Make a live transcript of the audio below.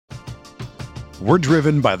We're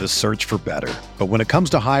driven by the search for better. But when it comes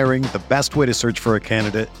to hiring, the best way to search for a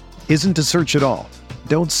candidate isn't to search at all.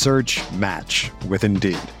 Don't search, match with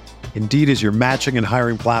Indeed. Indeed is your matching and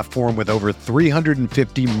hiring platform with over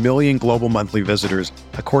 350 million global monthly visitors,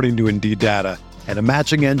 according to Indeed data, and a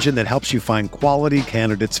matching engine that helps you find quality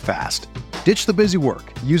candidates fast. Ditch the busy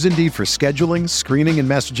work. Use Indeed for scheduling, screening, and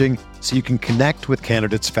messaging so you can connect with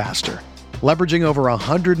candidates faster. Leveraging over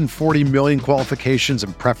 140 million qualifications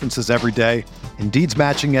and preferences every day, Indeed's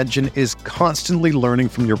matching engine is constantly learning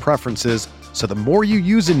from your preferences, so the more you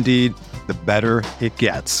use Indeed, the better it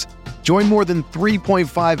gets. Join more than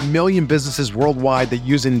 3.5 million businesses worldwide that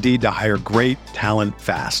use Indeed to hire great talent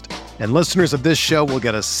fast. And listeners of this show will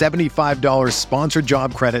get a $75 sponsored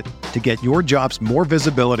job credit to get your jobs more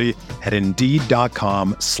visibility at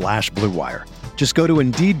Indeed.com/Blue Wire. Just go to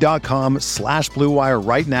Indeed.com/Blue Wire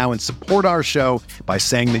right now and support our show by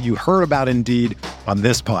saying that you heard about Indeed on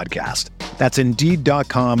this podcast. That's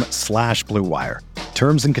Indeed.com/Blue Wire.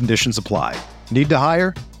 Terms and conditions apply. Need to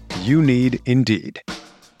hire? You need Indeed.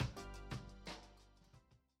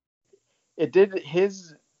 It did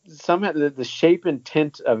somehow the shape and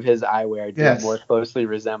tint of his eyewear did more closely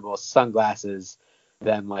resemble sunglasses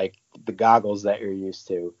than like the goggles that you're used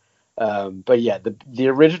to. But yeah, the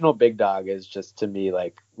original Big Dog is just, to me,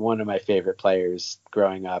 like one of my favorite players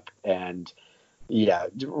growing up, and yeah,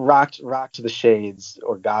 rocked the shades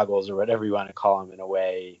or goggles or whatever you want to call them in a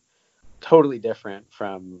way totally different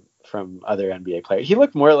from other NBA players. He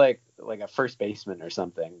looked more like a first baseman or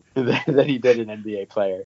something than he did an NBA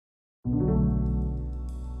player.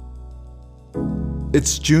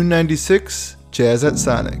 It's June 96, Jazz at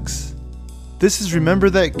Sonics. This is Remember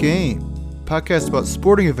That Game, podcast about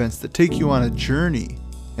sporting events that take you on a journey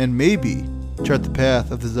and maybe chart the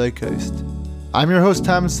path of the zeitgeist. I'm your host,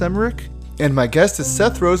 Thomas Emmerich, and my guest is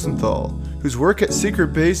Seth Rosenthal, whose work at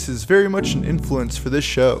Secret Base is very much an influence for this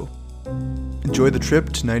show. Enjoy the trip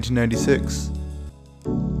to 1996.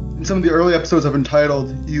 In some of the early episodes of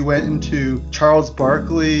Entitled, you went into Charles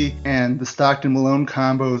Barkley and the Stockton-Malone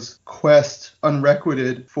combo's quest,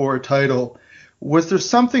 unrequited, for a title. Was there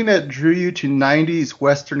something that drew you to 90s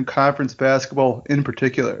Western Conference basketball in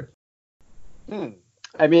particular?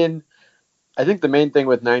 I mean, I think the main thing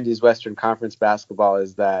with 90s Western Conference basketball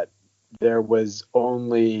is that there was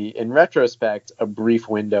only, in retrospect, a brief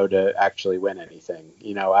window to actually win anything.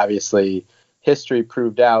 You know, obviously, history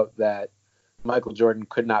proved out that Michael Jordan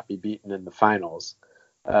could not be beaten in the finals.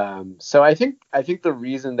 So I think the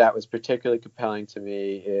reason that was particularly compelling to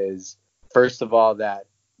me is, first of all, that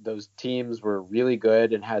those teams were really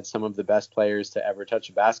good and had some of the best players to ever touch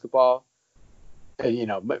a basketball. You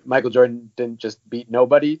know, Michael Jordan didn't just beat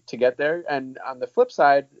nobody to get there. And on the flip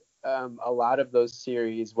side, a lot of those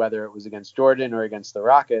series, whether it was against Jordan or against the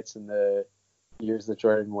Rockets in the years that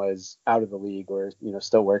Jordan was out of the league or, you know,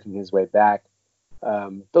 still working his way back,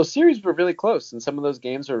 those series were really close, and some of those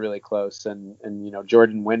games were really close. And you know,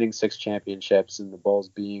 Jordan winning 6 championships and the Bulls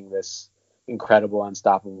being this incredible,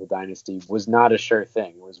 unstoppable dynasty was not a sure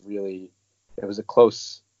thing. It was a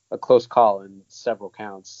close call in several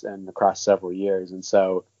counts and across several years. And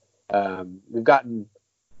so we've gotten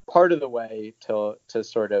part of the way to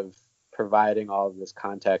sort of providing all of this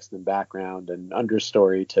context and background and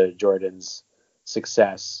understory to Jordan's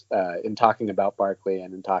success in talking about Barkley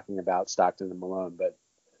and in talking about Stockton and Malone, but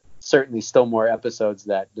certainly still more episodes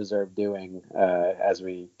that deserve doing as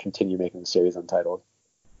we continue making the series Untitled.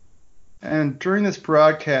 And during this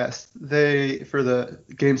broadcast, for the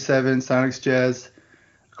Game 7 Sonics Jazz,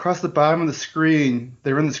 across the bottom of the screen,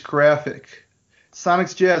 they run this graphic.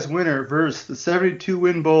 Sonics Jazz winner versus the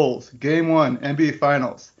 72-win Bulls, Game 1, NBA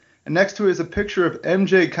Finals. And next to it is a picture of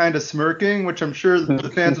MJ kind of smirking, which I'm sure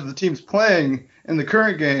the fans of the teams playing in the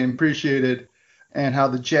current game appreciated, and how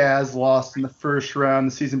the Jazz lost in the first round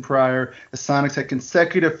the season prior. The Sonics had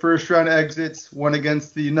consecutive first-round exits, one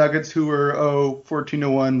against the Nuggets, who were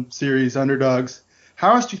 14-1 series underdogs.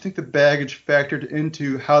 How else do you think the baggage factored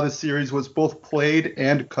into how the series was both played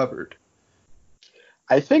and covered?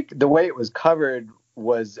 I think the way it was covered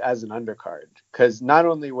was as an undercard, because not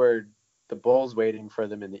only were the Bulls waiting for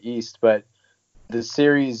them in the East, but the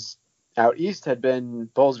series out East had been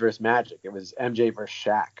Bulls versus Magic. It was MJ versus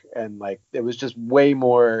Shaq, and like it was just way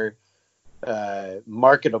more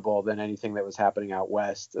marketable than anything that was happening out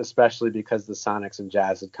West, especially because the Sonics and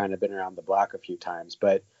Jazz had kind of been around the block a few times.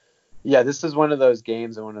 But yeah, this is one of those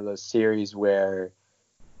games and one of those series where,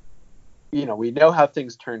 you know, we know how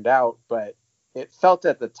things turned out, but it felt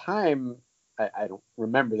at the time, I don't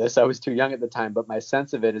remember this, I was too young at the time, but my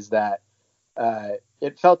sense of it is that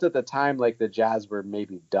it felt at the time like the Jazz were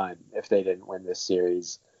maybe done if they didn't win this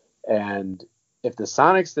series. And if the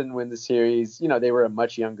Sonics didn't win the series, they were a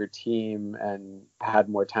much younger team and had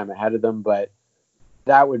more time ahead of them, but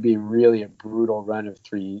that would be really a brutal run of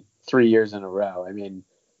three years in a row. I mean,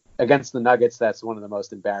 against the Nuggets, that's one of the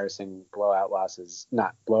most embarrassing blowout losses,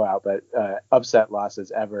 not blowout, but upset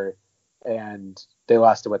losses ever. And they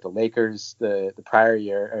lost to the Lakers the prior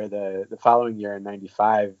year, or the following year in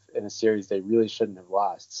 '95, in a series they really shouldn't have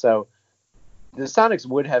lost. So the Sonics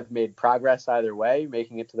would have made progress either way,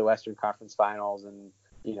 making it to the Western Conference Finals, and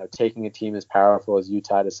taking a team as powerful as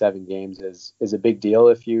Utah to 7 games is a big deal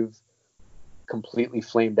if you've completely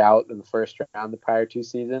flamed out in the first round the prior 2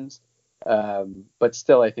 seasons. But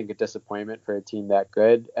still, I think a disappointment for a team that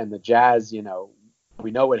good. And the Jazz,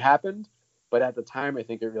 we know what happened, but at the time, I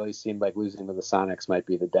think it really seemed like losing to the Sonics might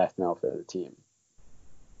be the death knell for the team.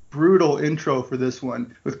 Brutal intro for this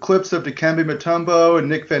one, with clips of Dikembe Mutombo and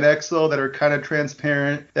Nick Van Exel that are kind of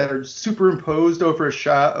transparent, that are superimposed over a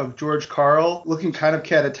shot of George Karl looking kind of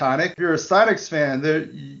catatonic. If you're a Sonics fan,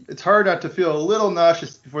 it's hard not to feel a little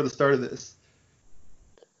nauseous before the start of this.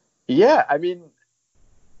 Yeah, I mean,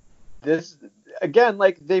 this, again,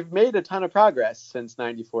 they've made a ton of progress since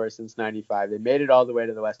 94, since 95. They made it all the way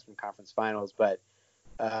to the Western Conference Finals, but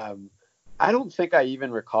I don't think I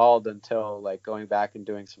even recalled until going back and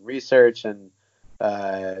doing some research and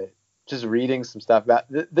just reading some stuff about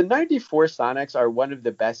the 94 Sonics are one of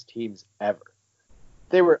the best teams ever.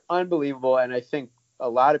 They were unbelievable, and I think a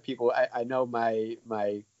lot of people, I know my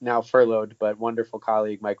now furloughed but wonderful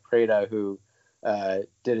colleague Mike Prada, who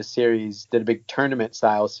did a big tournament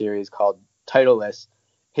style series called Titleist.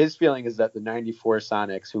 His feeling is that the 94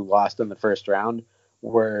 Sonics, who lost in the first round,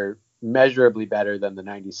 were measurably better than the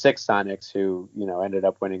 96 Sonics, who ended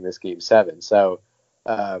up winning this game 7. So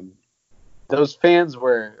those fans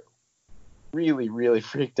were really, really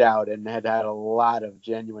freaked out and had a lot of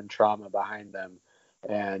genuine trauma behind them.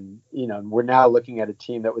 And we're now looking at a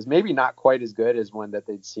team that was maybe not quite as good as one that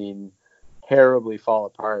they'd seen terribly fall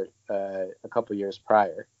apart a couple years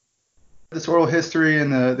prior. This oral history in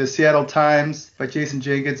the Seattle Times by Jason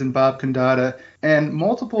Jenkins and Bob Condata, and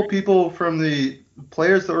multiple people from the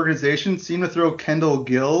players of the organization seem to throw Kendall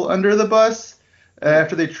Gill under the bus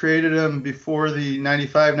after they traded him before the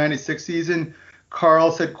 95-96 season.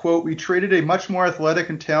 Karl said, quote, "We traded a much more athletic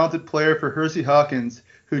and talented player for Hersey Hawkins,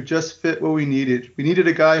 who just fit what we needed. We needed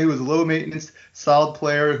a guy who was low maintenance, solid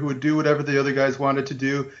player who would do whatever the other guys wanted to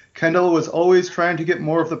do. Kendall was always trying to get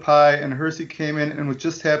more of the pie, and Hersey came in and was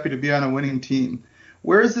just happy to be on a winning team."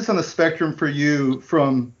 Where is this on the spectrum for you,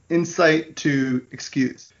 from insight to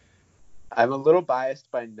excuse? I'm a little biased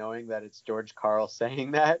by knowing that it's George Karl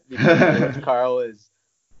saying that, because George Karl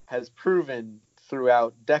has proven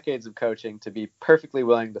throughout decades of coaching to be perfectly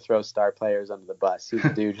willing to throw star players under the bus. He's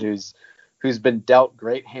a dude who's been dealt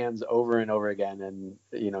great hands over and over again, and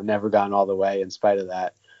never gone all the way in spite of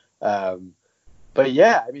that. But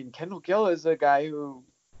yeah, I mean, Kendall Gill is a guy who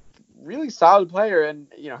really solid player, and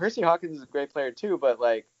Hersey Hawkins is a great player too, but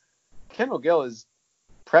Kendall Gill is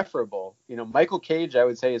preferable. Michael Cage, I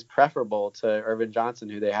would say, is preferable to Irvin Johnson,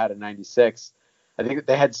 who they had in '96. I think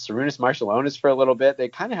they had Sarunas Marciulionis for a little bit. They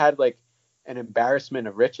kind of had an embarrassment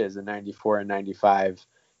of riches in '94 and '95.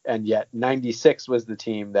 And yet 96 was the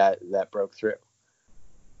team that broke through.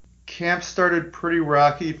 Camp started pretty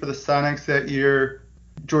rocky for the Sonics that year.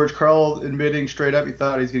 George Karl admitting straight up he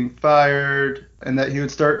thought he was getting fired, and that he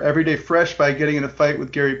would start every day fresh by getting in a fight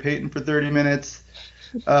with Gary Payton for 30 minutes.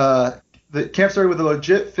 The camp started with a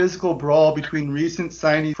legit physical brawl between recent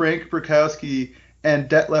signee Frank Burkowski and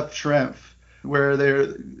Detlef Schrempf, where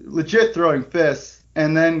they're legit throwing fists,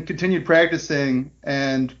 and then continued practicing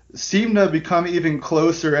and seemed to become even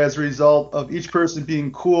closer as a result of each person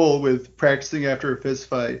being cool with practicing after a fist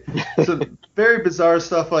fight. So very bizarre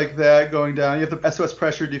stuff like that going down. You have the SOS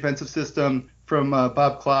pressure defensive system from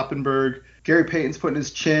Bob Kloppenberg. Gary Payton's putting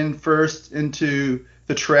his chin first into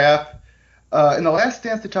the trap. In the last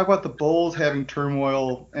dance, they talk about the Bulls having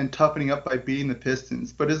turmoil and toughening up by beating the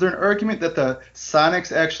Pistons. But is there an argument that the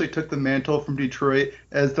Sonics actually took the mantle from Detroit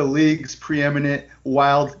as the league's preeminent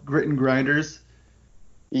wild grit and grinders?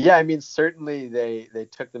 Yeah, I mean, certainly they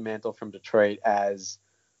took the mantle from Detroit as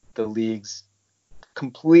the league's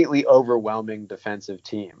completely overwhelming defensive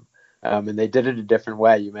team. And they did it a different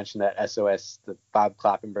way. You mentioned that SOS, the Bob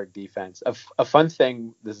Kloppenberg defense. A fun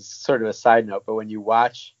thing, this is sort of a side note, but when you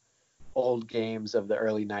watch old games of the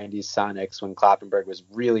early 90s Sonics when Kloppenberg was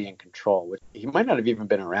really in control, which he might not have even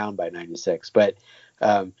been around by 96, but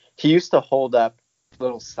he used to hold up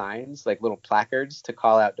little signs, little placards, to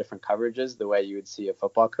call out different coverages the way you would see a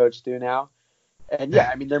football coach do now. And yeah,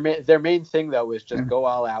 I mean, their main thing though was just go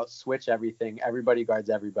all out, switch everything, everybody guards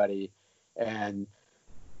everybody. And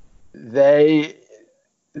They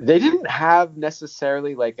didn't have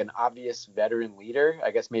necessarily like an obvious veteran leader.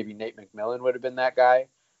 I guess maybe Nate McMillan would have been that guy,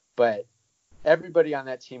 but everybody on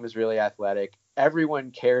that team was really athletic.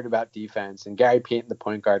 Everyone cared about defense, and Gary Payton, the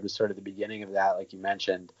point guard, was sort of the beginning of that, like you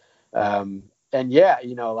mentioned. And yeah,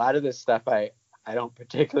 a lot of this stuff I don't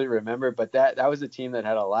particularly remember, but that was a team that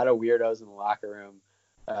had a lot of weirdos in the locker room.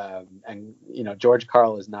 And George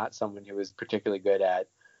Karl is not someone who was particularly good at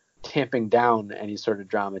tamping down any sort of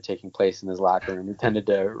drama taking place in his locker room. He tended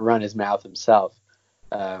to run his mouth himself.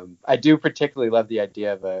 I do particularly love the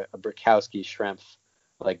idea of a Brikowski Schrempf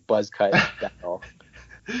like buzz cut battle.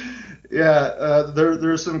 Yeah,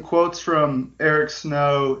 there's some quotes from Eric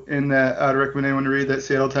Snow in that I'd recommend anyone to read, that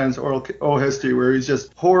Seattle Times oral history, where he's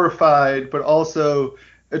just horrified, but also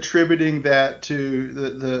attributing that to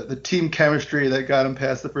the team chemistry that got him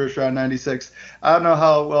past the first round, 96. I don't know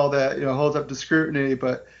how well that holds up to scrutiny,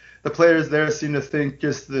 but the players there seem to think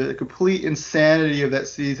just the complete insanity of that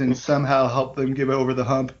season somehow helped them get over the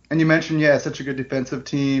hump. And you mentioned, such a good defensive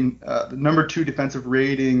team. The number 2 defensive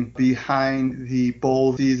rating behind the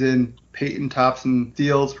Bulls season. Peyton tops in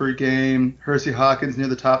steals per game. Hersey Hawkins near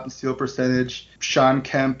the top in steal percentage. Sean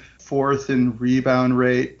Kemp 4th in rebound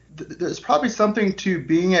rate. There's probably something to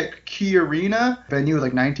being at Key Arena, venue with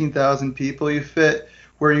like 19,000 people you fit,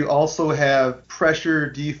 where you also have pressure,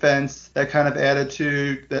 defense, that kind of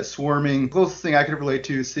attitude, that swarming. The closest thing I could relate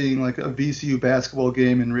to is seeing like a VCU basketball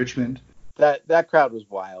game in Richmond. That crowd was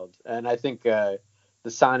wild. And I think the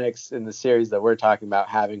Sonics in the series that we're talking about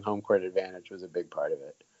having home court advantage was a big part of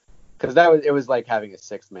it. Because it was like having a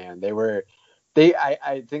sixth man. I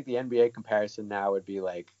think the NBA comparison now would be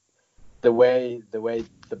like the way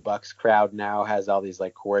the Bucks crowd now has all these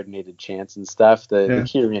like coordinated chants and stuff. The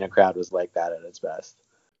Key Arena crowd was like that at its best.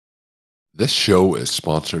 This show is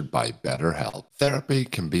sponsored by BetterHelp. Therapy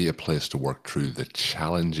can be a place to work through the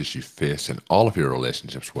challenges you face in all of your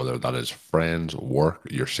relationships, whether that is friends, work,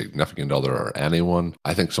 your significant other, or anyone.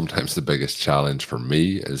 I think sometimes the biggest challenge for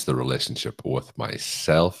me is the relationship with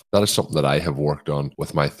myself. That is something that I have worked on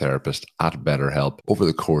with my therapist at BetterHelp over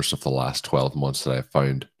the course of the last 12 months that I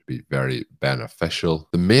found be very beneficial.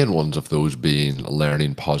 The main ones of those being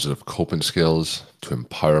learning positive coping skills to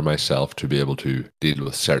empower myself to be able to deal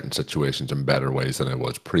with certain situations in better ways than I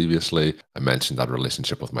was previously. I mentioned that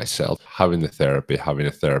relationship with myself. Having the therapy, having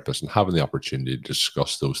a therapist, and having the opportunity to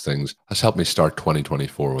discuss those things has helped me start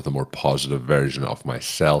 2024 with a more positive version of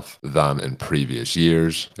myself than in previous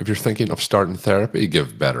years. If you're thinking of starting therapy,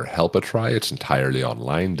 give BetterHelp a try. It's entirely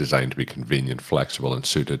online, designed to be convenient, flexible, and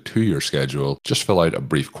suited to your schedule. Just fill out a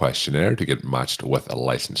brief questionnaire to get matched with a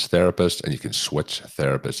licensed therapist, and you can switch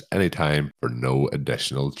therapists anytime for no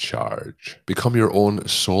additional charge. Become your own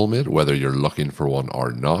soulmate, whether you're looking for one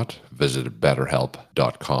or not. Visit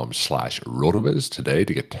betterhelp.com/rotoviz today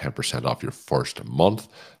to get 10% off your first month.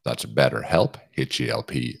 That's BetterHelp,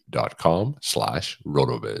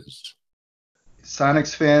 HELP.com/rotoviz.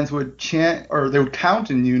 Sonics fans would chant, or they would count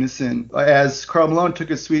in unison as Karl Malone took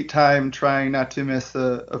his sweet time trying not to miss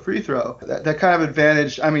a free throw. That kind of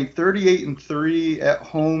advantage, 38-3 at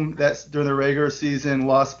home, that's during the regular season,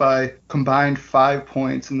 lost by combined 5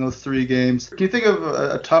 points in those 3 games. Can you think of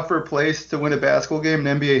a tougher place to win a basketball game in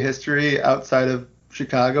NBA history outside of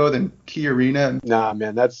Chicago than Key Arena? Nah,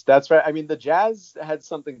 man, that's right. The Jazz had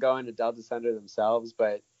something going at Delta Center themselves,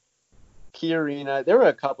 but Key Arena, there were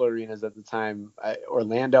a couple of arenas at the time.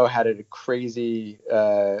 Orlando had a crazy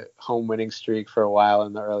home winning streak for a while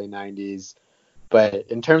in the early 90s. But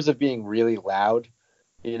in terms of being really loud,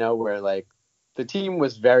 where like the team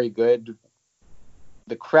was very good,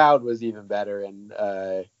 the crowd was even better. And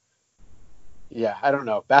I don't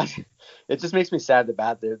know. It just makes me sad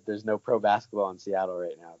that there's no pro basketball in Seattle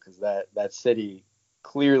right now, because that city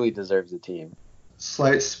clearly deserves a team.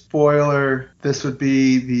 Slight spoiler, this would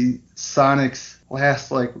be the Sonics'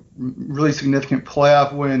 last really significant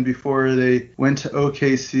playoff win before they went to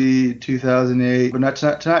OKC in 2008. But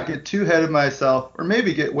to not get too ahead of myself, or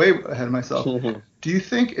maybe get way ahead of myself, do you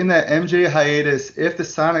think in that MJ hiatus, if the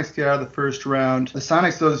Sonics get out of the first round, the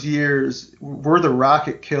Sonics those years were the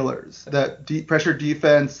rocket killers? That deep pressure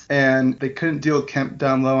defense, and they couldn't deal with Kemp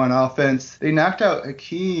down low on offense. They knocked out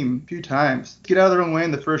Hakeem a few times. Get out of their own way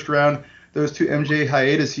in the first round. Those 2 MJ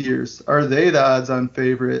hiatus years, are they the odds-on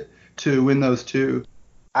favorite to win those 2?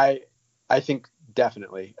 I think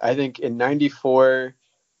definitely. I think in 94,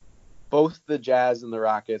 both the Jazz and the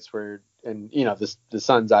Rockets were, and the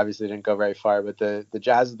Suns obviously didn't go very far, but the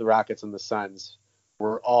Jazz, the Rockets, and the Suns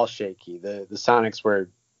were all shaky. The Sonics were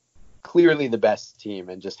clearly the best team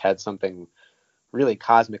and just had something really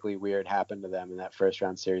cosmically weird happen to them in that first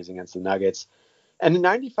round series against the Nuggets. And in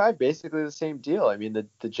 95, basically the same deal. I mean,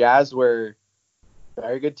 the Jazz were a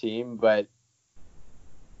very good team, but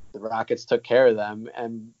the Rockets took care of them.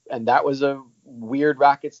 And that was a weird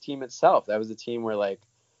Rockets team itself. That was a team where, like,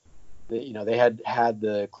 they had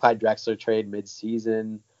the Clyde Drexler trade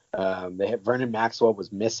midseason. They had Vernon Maxwell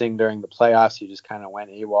was missing during the playoffs. He just kind of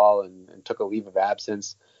went AWOL and took a leave of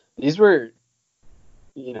absence. These were,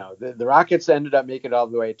 the Rockets ended up making it all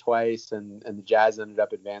the way twice, and the Jazz ended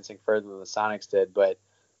up advancing further than the Sonics did. But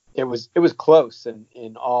it was close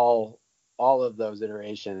in all of those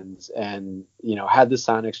iterations. And, had the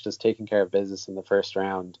Sonics just taken care of business in the first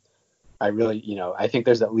round, I think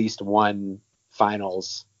there's at least one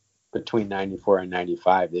finals between 94 and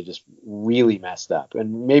 95. They just really messed up.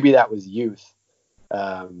 And maybe that was youth.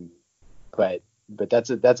 But that's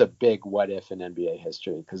a big what if in NBA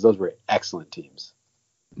history, because those were excellent teams.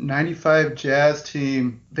 95 Jazz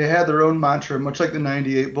team, they had their own mantra, much like the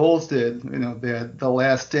 98 Bulls did. They had the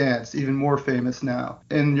last dance, even more famous now.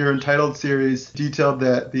 In your Entitled series, detailed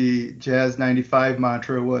that the Jazz 95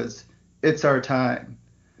 mantra was, "It's our time."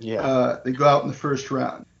 Yeah. They go out in the first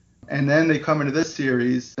round. And then they come into this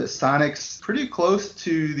series, the Sonics pretty close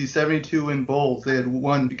to the 72-win Bulls. They had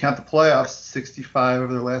won, if you count the playoffs, 65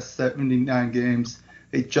 over their last 79 games.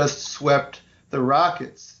 They just swept the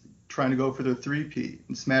Rockets, trying to go for their three-peat,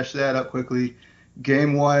 and smashed that up quickly.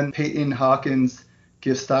 Game 1, Peyton, Hawkins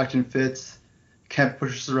gives Stockton fits. Kemp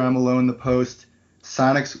pushes around Malone in the post.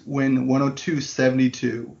 Sonics win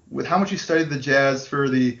 102-72. With how much you studied the Jazz for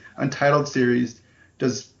the Untitled series,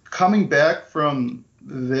 does coming back from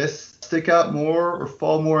this stick out more or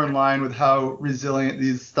fall more in line with how resilient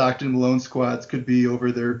these Stockton Malone squads could be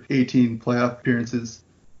over their 18 playoff appearances?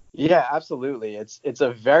 Yeah, absolutely. It's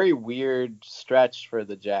a very weird stretch for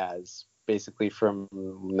the Jazz, basically from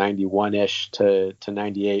 91-ish to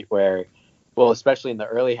 98, where, well, especially in the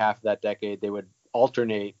early half of that decade, they would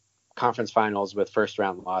alternate conference finals with first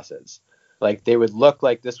round losses. Like, they would look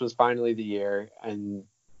like this was finally the year and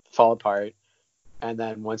fall apart. And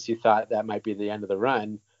then once you thought that might be the end of the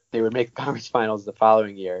run, they would make the conference finals the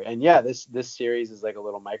following year. And yeah, this series is like a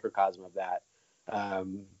little microcosm of that.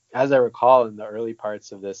 As I recall, in the early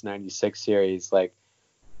parts of this 96 series, like,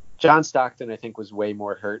 John Stockton, I think, was way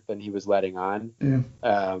more hurt than he was letting on.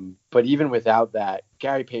 Yeah. But even without that,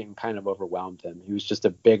 Gary Payton kind of overwhelmed him. He was just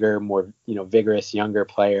a bigger, more, vigorous, younger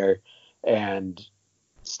player. And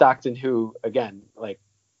Stockton, who, again, like,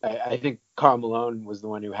 I think Karl Malone was the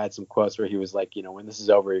one who had some quotes where he was like, when this is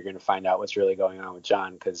over, you're going to find out what's really going on with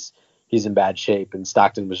John, because he's in bad shape. And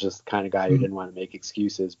Stockton was just the kind of guy who didn't want to make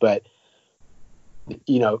excuses. But,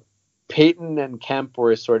 Peyton and Kemp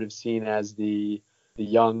were sort of seen as the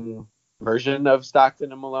young version of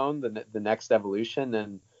Stockton and Malone, the next evolution.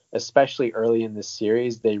 And especially early in this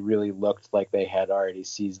series, they really looked like they had already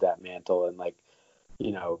seized that mantle. And, like,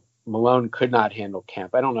 Malone could not handle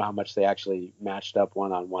Kemp. I don't know how much they actually matched up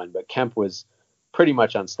one-on-one, but Kemp was pretty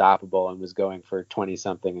much unstoppable and was going for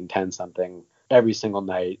 20-something and 10-something every single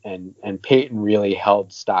night. And Peyton really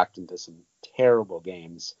held Stockton to some terrible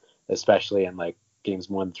games, especially in, like, games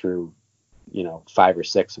 1 through, 5 or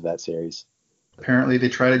 6 of that series. Apparently they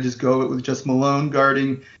try to just go with just Malone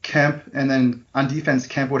guarding Kemp, and then on defense,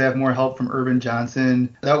 Kemp would have more help from Irvin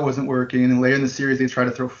Johnson. That wasn't working. And then later in the series, they try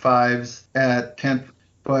to throw fives at Kemp.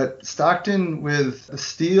 But Stockton, with a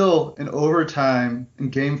steal in overtime in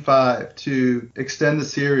Game 5 to extend the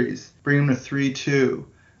series, bring him to 3-2,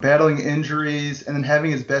 battling injuries, and then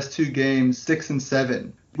having his best 2 games, 6 and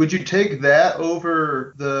 7. Would you take that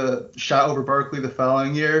over the shot over Barkley the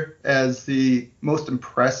following year as the most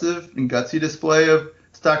impressive and gutsy display of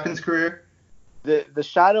Stockton's career? The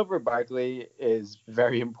shot over Barkley is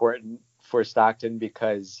very important for Stockton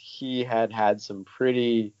because he had some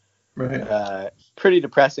pretty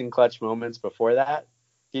depressing clutch moments before that.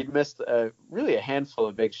 He'd missed really a handful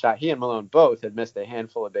of big shots. He and Malone both had missed a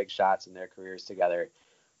handful of big shots in their careers together.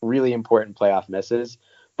 Really important playoff misses.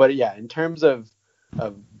 But yeah, in terms of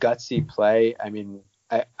gutsy play, I mean,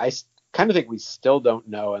 I kind of think we still don't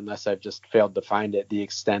know, unless I've just failed to find it, the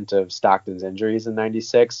extent of Stockton's injuries in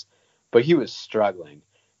 96. But he was struggling.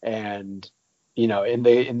 And, in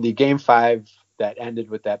the Game 5 that ended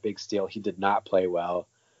with that big steal, he did not play well.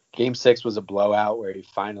 Game 6 was a blowout where he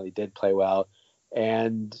finally did play well.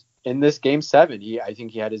 And in this Game 7, I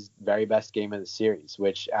think he had his very best game of the series,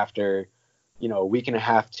 which after, a week and a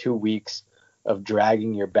half, 2 weeks of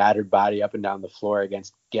dragging your battered body up and down the floor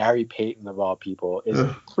against Gary Payton, of all people, is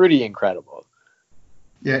pretty incredible.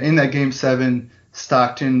 Yeah, in that Game 7,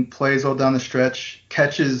 Stockton plays all down the stretch,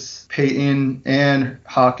 catches Payton and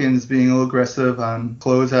Hawkins being a little aggressive on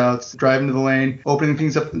closeouts, driving to the lane, opening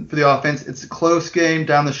things up for the offense. It's a close game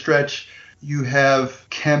down the stretch. you have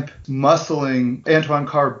Kemp muscling Antoine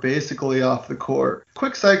Carr basically off the court.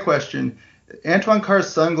 Quick side question. Antoine Carr's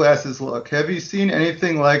sunglasses look. Have you seen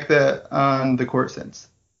anything like that on the court since?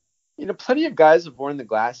 Plenty of guys have worn the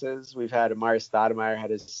glasses. We've had Amari Stoudemire had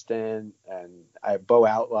his stint, and Bo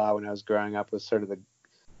Outlaw when I was growing up was sort of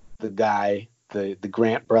the guy. The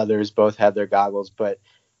Grant brothers both had their goggles, but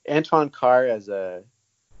Antoine Carr as a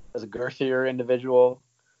girthier individual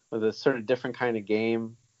with a sort of different kind of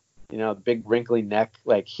game, big wrinkly neck,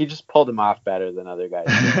 like he just pulled him off better than other guys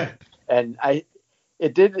did. And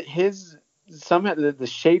somehow the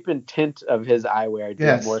shape and tint of his eyewear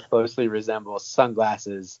did more closely resemble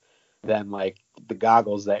sunglasses than like the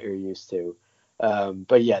goggles that you're used to.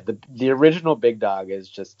 But yeah, the original Big Dog is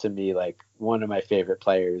just, to me, like one of my favorite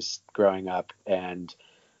players growing up. And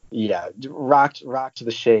yeah, rocked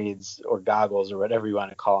the shades or goggles or whatever you want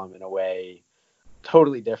to call them in a way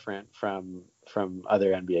totally different from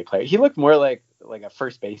other NBA players. He looked more like a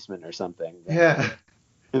first baseman or something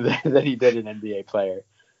than he did an NBA player.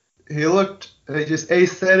 He looked just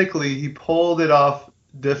aesthetically, he pulled it off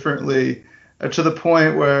differently to the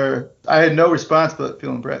point where I had no response but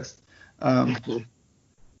feel impressed.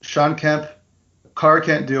 Sean Kemp, Carr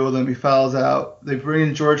can't deal with him. He fouls out. They bring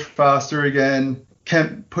in George Foster again.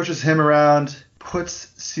 Kemp pushes him around,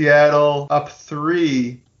 puts Seattle up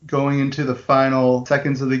 3 going into the final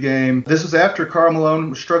seconds of the game. This was after Karl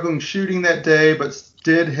Malone was struggling shooting that day, but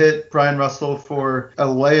did hit Brian Russell for a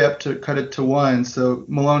layup to cut it to 1. So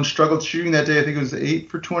Malone struggled shooting that day. I think it was 8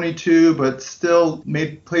 for 22, but still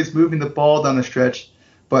made plays moving the ball down the stretch.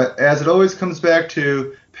 But as it always comes back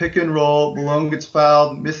to pick and roll, Malone gets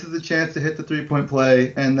fouled, misses the chance to hit the 3-point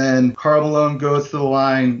play, and then Karl Malone goes to the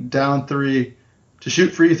line down 3 to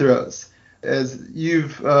shoot free throws. As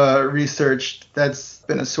you've researched, that's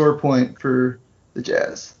been a sore point for the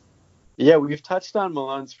Jazz. Yeah, we've touched on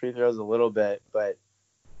Malone's free throws a little bit, but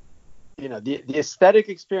the aesthetic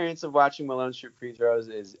experience of watching Malone shoot free throws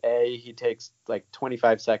is he takes like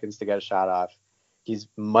 25 seconds to get a shot off. He's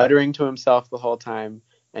muttering to himself the whole time,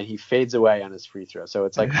 and he fades away on his free throw. So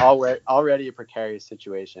it's like already a precarious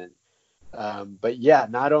situation. But yeah,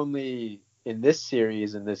 not only in this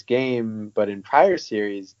series, in this game, but in prior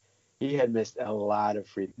series, he had missed a lot of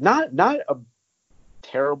not a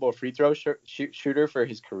terrible free throw shooter for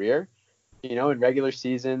his career. In regular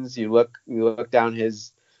seasons, you look down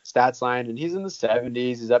his stats line and he's in the 70s,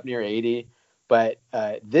 he's up near 80. But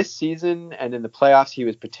this season and in the playoffs, he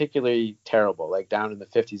was particularly terrible, like down in the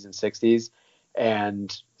 50s and 60s.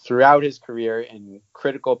 And throughout his career, in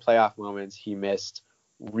critical playoff moments, he missed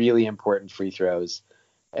really important free throws.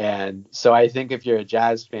 And so I think if you're a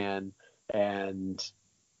Jazz fan and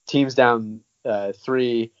team's down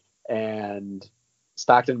 3 and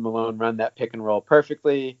Stockton and Malone run that pick and roll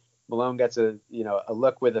perfectly, Malone gets a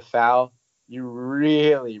look with a foul, you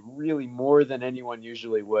really, really more than anyone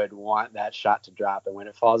usually would want that shot to drop. And when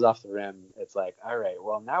it falls off the rim, it's like, all right,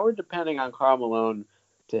 well, now we're depending on Karl Malone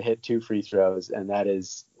to hit 2 free throws. And that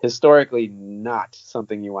is historically not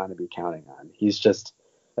something you want to be counting on. He's just,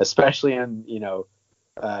 especially in,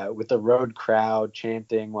 with the road crowd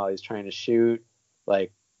chanting while he's trying to shoot,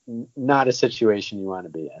 like not a situation you want to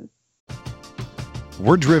be in.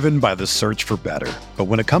 We're driven by the search for better. But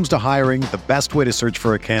when it comes to hiring, the best way to search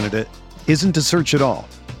for a candidate isn't to search at all.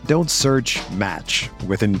 Don't search, match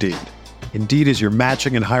with Indeed. Indeed is your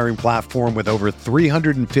matching and hiring platform with over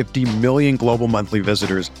 350 million global monthly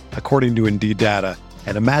visitors, according to Indeed data,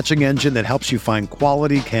 and a matching engine that helps you find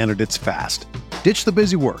quality candidates fast. Ditch the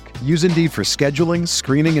busy work. Use Indeed for scheduling,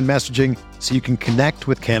 screening, and messaging so you can connect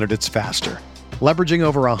with candidates faster. Leveraging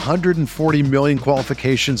over 140 million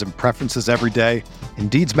qualifications and preferences every day,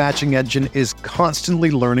 Indeed's matching engine is constantly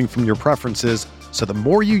learning from your preferences, so the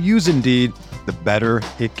more you use Indeed, the better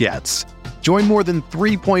it gets. Join more than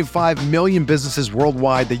 3.5 million businesses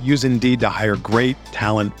worldwide that use Indeed to hire great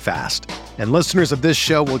talent fast. And listeners of this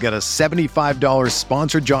show will get a $75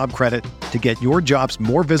 sponsored job credit to get your jobs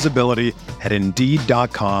more visibility at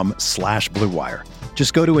Indeed.com/Blue Wire.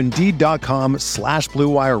 Just go to Indeed.com/Blue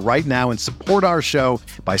Wire right now and support our show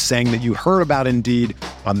by saying that you heard about Indeed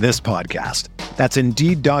on this podcast. That's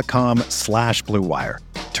Indeed.com/Blue Wire.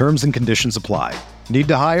 Terms and conditions apply. Need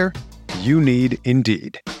to hire? You need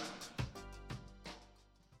Indeed.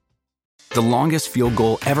 The longest field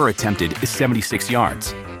goal ever attempted is 76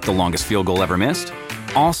 yards. The longest field goal ever missed?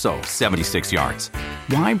 Also 76 yards.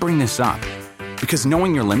 Why bring this up? Because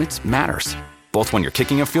knowing your limits matters, both when you're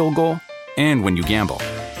kicking a field goal and when you gamble.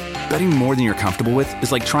 Betting more than you're comfortable with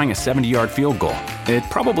is like trying a 70-yard field goal. It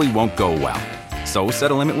probably won't go well. So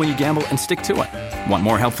set a limit when you gamble and stick to it. Want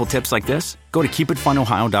more helpful tips like this? Go to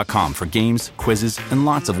keepitfunohio.com for games, quizzes, and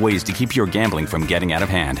lots of ways to keep your gambling from getting out of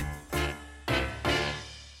hand.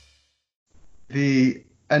 The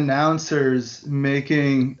announcers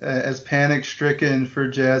making as panic-stricken for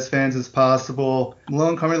Jazz fans as possible.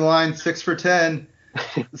 Malone coming to the line, 6 for 10.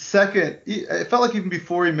 Second, it felt like even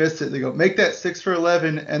before he missed it, they go, make that 6 for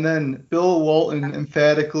 11, and then Bill Walton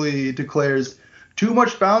emphatically declares, too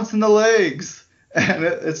much bounce in the legs. And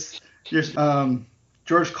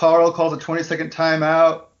George Karl calls a 20-second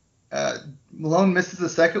timeout. Malone misses the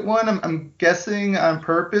second one, I'm guessing on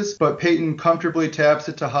purpose, but Payton comfortably taps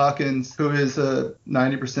it to Hawkins, who is a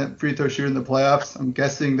 90% free throw shooter in the playoffs. I'm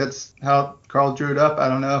guessing that's how Karl drew it up. I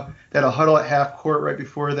don't know. They had a huddle at half court right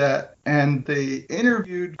before that, and they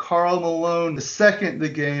interviewed Karl Malone the second the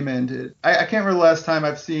game ended. I can't remember the last time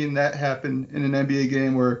I've seen that happen in an NBA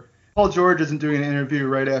game where Paul George isn't doing an interview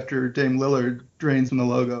right after Dame Lillard drains him the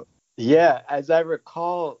logo. Yeah, as I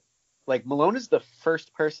recall, like Malone is the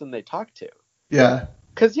first person they talk to. Yeah.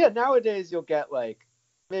 Because, nowadays you'll get like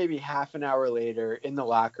maybe half an hour later in the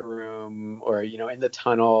locker room or, in the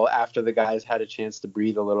tunnel after the guys had a chance to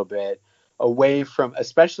breathe a little bit away from,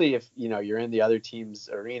 especially if, you're in the other team's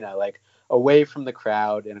arena, like away from the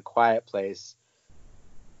crowd in a quiet place.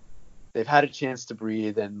 They've had a chance to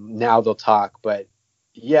breathe and now they'll talk. But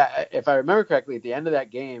yeah, if I remember correctly, at the end of that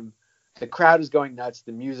game, the crowd is going nuts.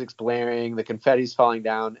 The music's blaring, the confetti's falling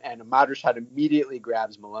down, and Ahmad Rashad immediately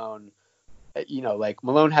grabs Malone. Like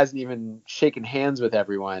Malone hasn't even shaken hands with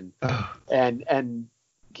everyone. And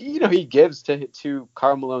he gives to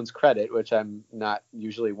Karl Malone's credit, which I'm not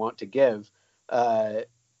usually wont to give,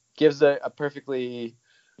 gives a perfectly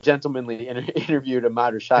gentlemanly interview to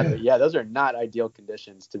Ahmad Rashad. But yeah, those are not ideal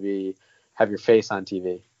conditions to have your face on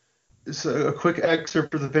TV. So a quick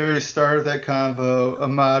excerpt for the very start of that convo.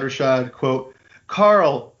 Ahmad Rashad, quote,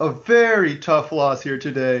 Karl, a very tough loss here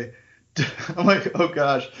today. I'm like, oh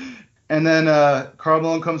gosh. And then Karl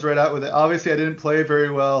Malone comes right out with it. Obviously, I didn't play very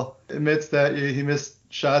well. Admits that he missed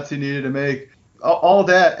shots he needed to make. All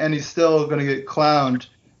that, and he's still going to get clowned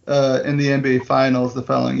in the NBA Finals the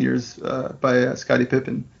following years by Scottie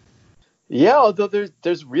Pippen. Yeah, although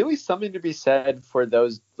there's really something to be said for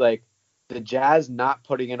those, like, the Jazz not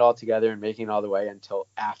putting it all together and making it all the way until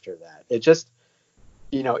after that. It just,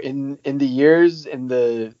 in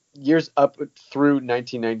the years up through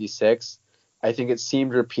 1996, I think it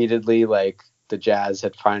seemed repeatedly like the Jazz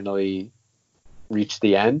had finally reached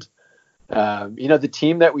the end. The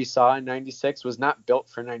team that we saw in 96 was not built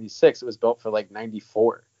for 96. It was built for like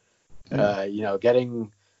 94.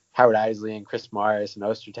 Getting Howard Eisley and Chris Morris and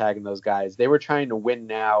Ostertag and those guys, they were trying to win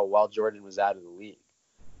now while Jordan was out of the league.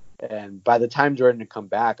 And by the time Jordan had come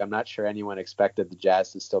back, I'm not sure anyone expected the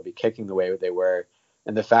Jazz to still be kicking the way they were.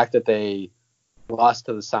 And the fact that they lost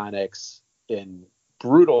to the Sonics in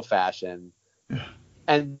brutal fashion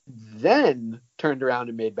and then turned around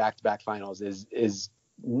and made back-to-back finals is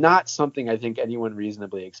not something I think anyone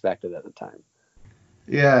reasonably expected at the time.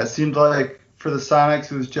 Yeah, it seemed like for the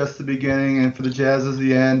Sonics it was just the beginning, and for the Jazz it was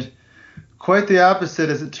the end. Quite the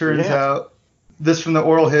opposite, as it turns out. This from the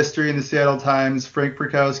oral history in the Seattle Times. Frank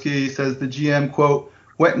Perkowski says the GM, quote,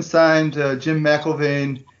 went and signed Jim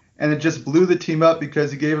McIlvaine, and it just blew the team up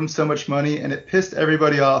because he gave him so much money, and it pissed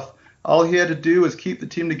everybody off. All he had to do was keep the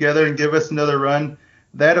team together and give us another run.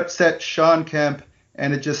 That upset Sean Kemp,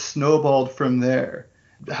 and it just snowballed from there.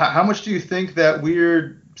 How much do you think that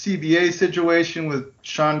weird CBA situation with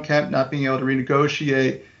Sean Kemp not being able to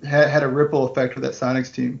renegotiate had a ripple effect with that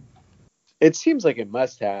Sonics team? It seems like it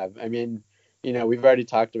must have. I mean, we've already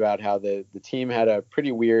talked about how the team had a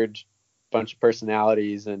pretty weird bunch of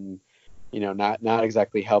personalities and, not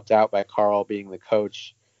exactly helped out by Karl being the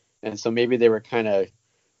coach. And so maybe they were kind of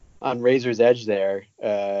on razor's edge there.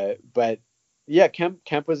 But yeah,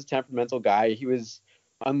 Kemp was a temperamental guy. He was,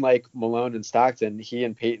 unlike Malone and Stockton, he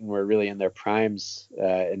and Payton were really in their primes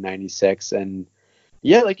in 96. And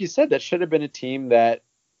yeah, like you said, that should have been a team that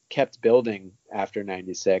kept building after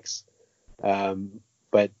 96.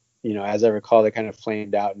 But, as I recall, they kind of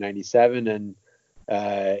flamed out in 97. And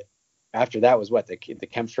after that was the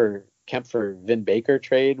Kempfer Vin Baker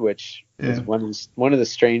trade, which is one of the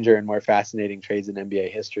stranger and more fascinating trades in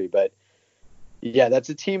NBA history. But yeah, that's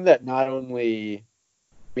a team that not only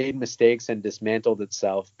made mistakes and dismantled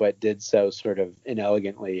itself, but did so sort of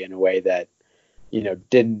inelegantly in a way that,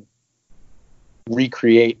 didn't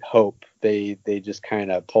recreate hope. They just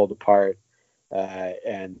kind of pulled apart.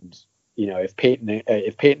 And if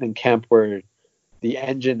Payton and Kemp were the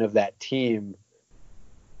engine of that team,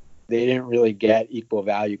 they didn't really get equal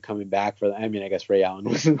value coming back for them. I mean, I guess Ray Allen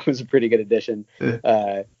was a pretty good addition.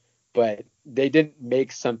 but they didn't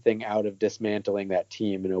make something out of dismantling that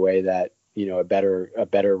team in a way that, a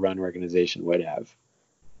better run organization would have.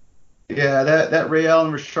 Yeah, that Ray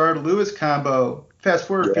Allen Rashard Lewis combo, fast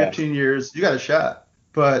forward 15 years, you got a shot.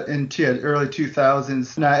 But in early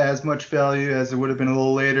 2000s, not as much value as it would have been a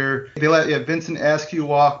little later. They let Vincent Askew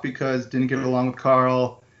walk because didn't get along with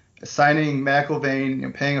Carl. Signing McIlvaine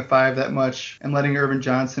and paying a $5 that much, and letting Irvin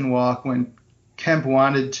Johnson walk when Kemp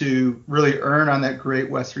wanted to really earn on that great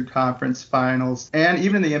Western Conference Finals. And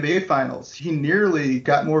even in the NBA Finals, he nearly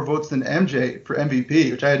got more votes than MJ for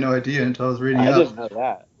MVP, which I had no idea until I was reading up. I didn't know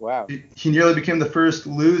that. Wow. He nearly became the first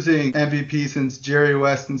losing MVP since Jerry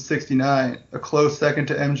West in '69. A close second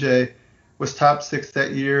to MJ. Was top 6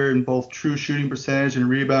 that year in both true shooting percentage and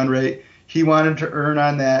rebound rate. He wanted to earn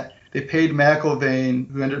on that. They paid McIlvaine,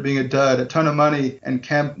 who ended up being a dud, a ton of money, and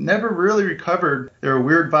Kemp never really recovered. There were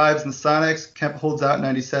weird vibes in the Sonics. Kemp holds out in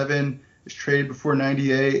 97, is traded before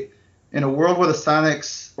 98. In a world where the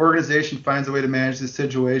Sonics organization finds a way to manage this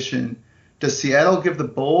situation, does Seattle give the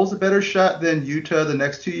Bulls a better shot than Utah the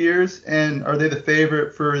next 2 years? And are they the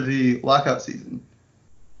favorite for the lockout season?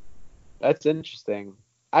 That's interesting.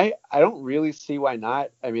 I don't really see why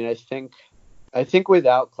not. I mean, I think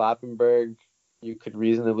without Kloppenburg, you could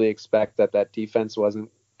reasonably expect that defense wasn't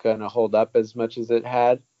going to hold up as much as it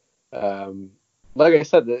had. Like I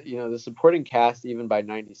said, the supporting cast even by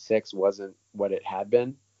 96 wasn't what it had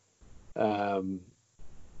been. But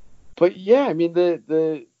yeah, I mean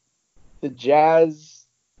the Jazz,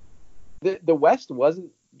 the West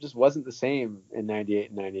wasn't the same in 98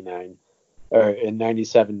 and 99, or in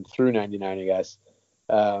 97 through 99, I guess.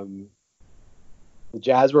 The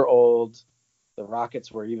Jazz were old, the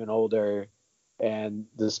Rockets were even older, and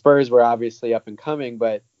the Spurs were obviously up and coming,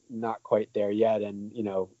 but not quite there yet. And,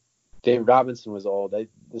 Dave Robinson was old. The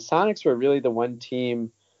Sonics were really the one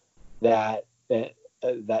team that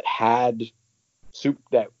had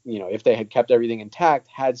if they had kept everything intact,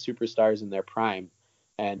 had superstars in their prime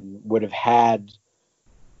and would have had,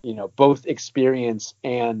 both experience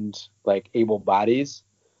and like able bodies.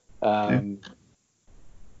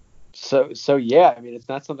 So yeah, I mean, it's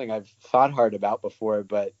not something I've thought hard about before,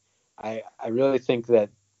 but I really think that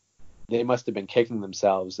they must have been kicking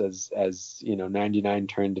themselves as 99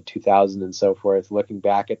 turned to 2000 and so forth, looking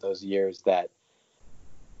back at those years that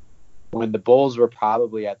when the Bulls were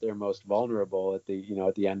probably at their most vulnerable at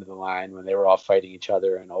the end of the line, when they were all fighting each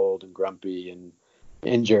other and old and grumpy and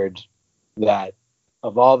injured, that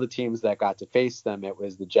of all the teams that got to face them, it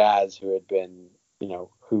was the Jazz who had been,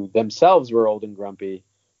 who themselves were old and grumpy,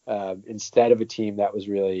 instead of a team that was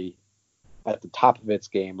really at the top of its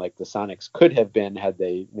game, like the Sonics could have been had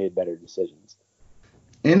they made better decisions.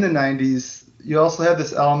 In the 90s, you also have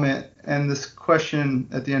this element, and this question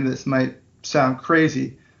at the end of this might sound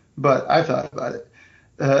crazy, but I thought about it.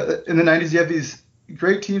 In the 90s, you have these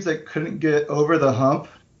great teams that couldn't get over the hump,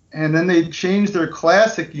 and then they changed their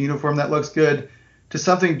classic uniform that looks good to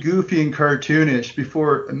something goofy and cartoonish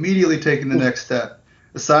before immediately taking the next step.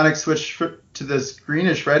 The Sonics switched to this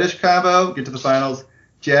greenish-reddish combo, get to the finals.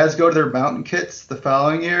 Jazz go to their mountain kits the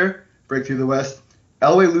following year, break through the West.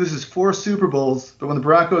 Elway loses 4 Super Bowls, but when the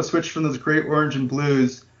Broncos switch from those great orange and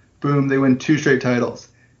blues, boom, they win 2 straight titles.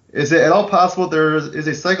 Is it at all possible there is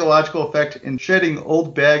a psychological effect in shedding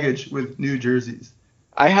old baggage with new jerseys?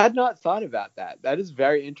 I had not thought about that. That is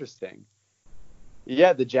very interesting.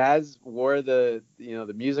 Yeah, the Jazz wore the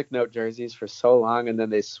music note jerseys for so long, and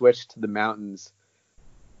then they switched to the mountains.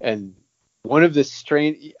 And one of the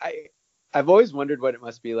strange, I've always wondered what it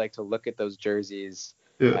must be like to look at those jerseys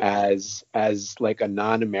as like a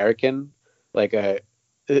non-American,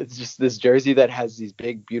 it's just this jersey that has these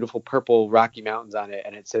big, beautiful purple Rocky Mountains on it,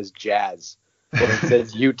 and it says Jazz, or it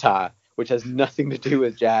says Utah, which has nothing to do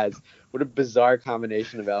with Jazz. What a bizarre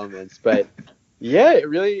combination of elements. But yeah, it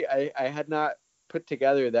really, I had not put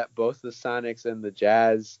together that both the Sonics and the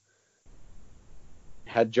Jazz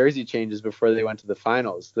had jersey changes before they went to the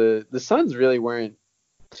finals. The Suns really weren't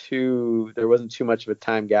there wasn't too much of a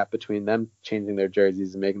time gap between them changing their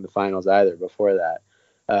jerseys and making the finals either before that.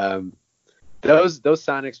 Those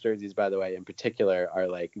Sonics jerseys, by the way, in particular, are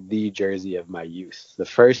like the jersey of my youth. The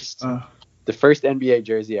first NBA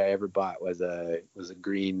jersey I ever bought was a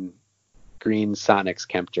green Sonics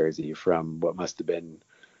Kemp jersey from what must have been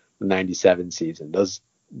the 97 season.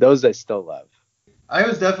 Those I still love. I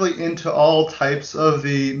was definitely into all types of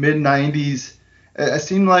the mid-90s. It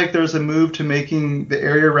seemed like there's a move to making the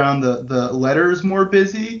area around the letters more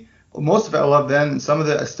busy. Most of it I love then, and some of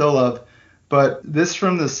it I still love. But this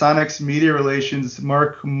from the Sonics media relations,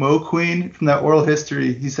 Mark Moqueen from that Oral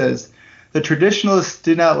History, he says, "The traditionalists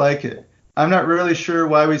did not like it. I'm not really sure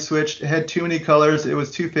why we switched. It had too many colors. It was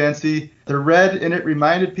too fancy. The red in it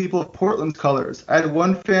reminded people of Portland's colors. I had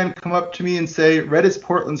one fan come up to me and say, red is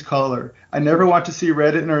Portland's color. I never want to see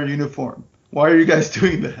red in our uniform. Why are you guys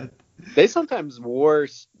doing that? They sometimes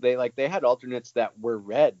they had alternates that were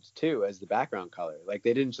red too as the background color. Like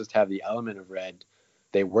they didn't just have the element of red,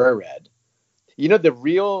 they were red. You know, the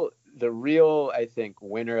real I think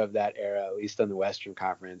winner of that era, at least on the Western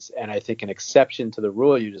Conference, and I think an exception to the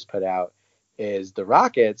rule you just put out, is the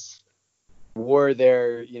Rockets wore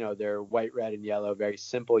their white, red, and yellow, very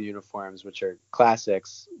simple uniforms, which are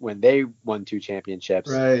classics when they won 2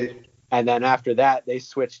 championships. Right. And then after that, they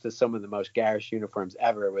switched to some of the most garish uniforms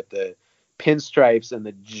ever with the pinstripes and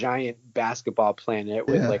the giant basketball planet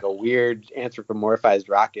with like a weird anthropomorphized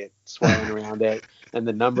rocket swirling around it and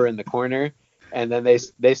the number in the corner. And then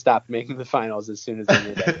they stopped making the finals as soon as they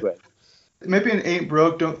made that switch. Maybe an ain't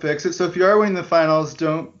broke, don't fix it. So if you are winning the finals,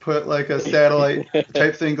 don't put like a satellite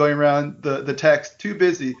type thing going around the text. Too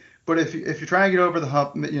busy. But if you're trying to get over the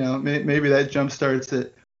hump, maybe that jump starts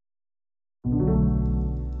it.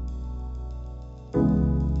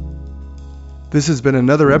 This has been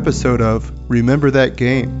another episode of Remember That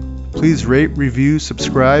Game. Please rate, review,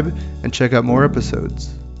 subscribe, and check out more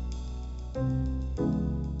episodes.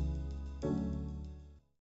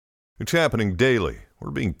 It's happening daily. We're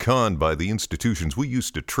being conned by the institutions we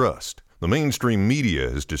used to trust. The mainstream media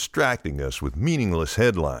is distracting us with meaningless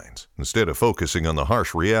headlines instead of focusing on the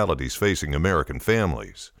harsh realities facing American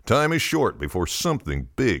families. Time is short before something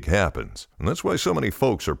big happens, and that's why so many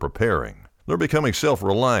folks are preparing. They're becoming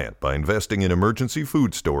self-reliant by investing in emergency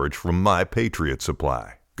food storage from My Patriot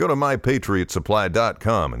Supply. Go to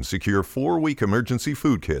MyPatriotSupply.com and secure 4-week emergency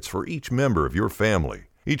food kits for each member of your family.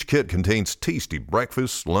 Each kit contains tasty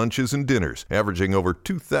breakfasts, lunches, and dinners, averaging over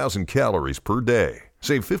 2,000 calories per day.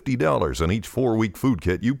 Save $50 on each 4-week food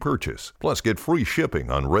kit you purchase, plus get free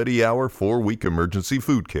shipping on Ready Hour 4-week emergency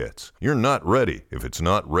food kits. You're not ready if it's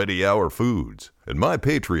not Ready Hour foods. At My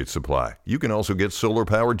Patriot Supply, you can also get solar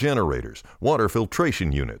power generators, water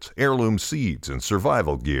filtration units, heirloom seeds, and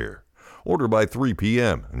survival gear. Order by 3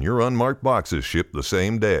 p.m. and your unmarked boxes ship the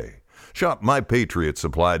same day. Shop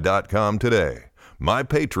MyPatriotSupply.com today.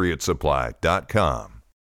 MyPatriotSupply.com.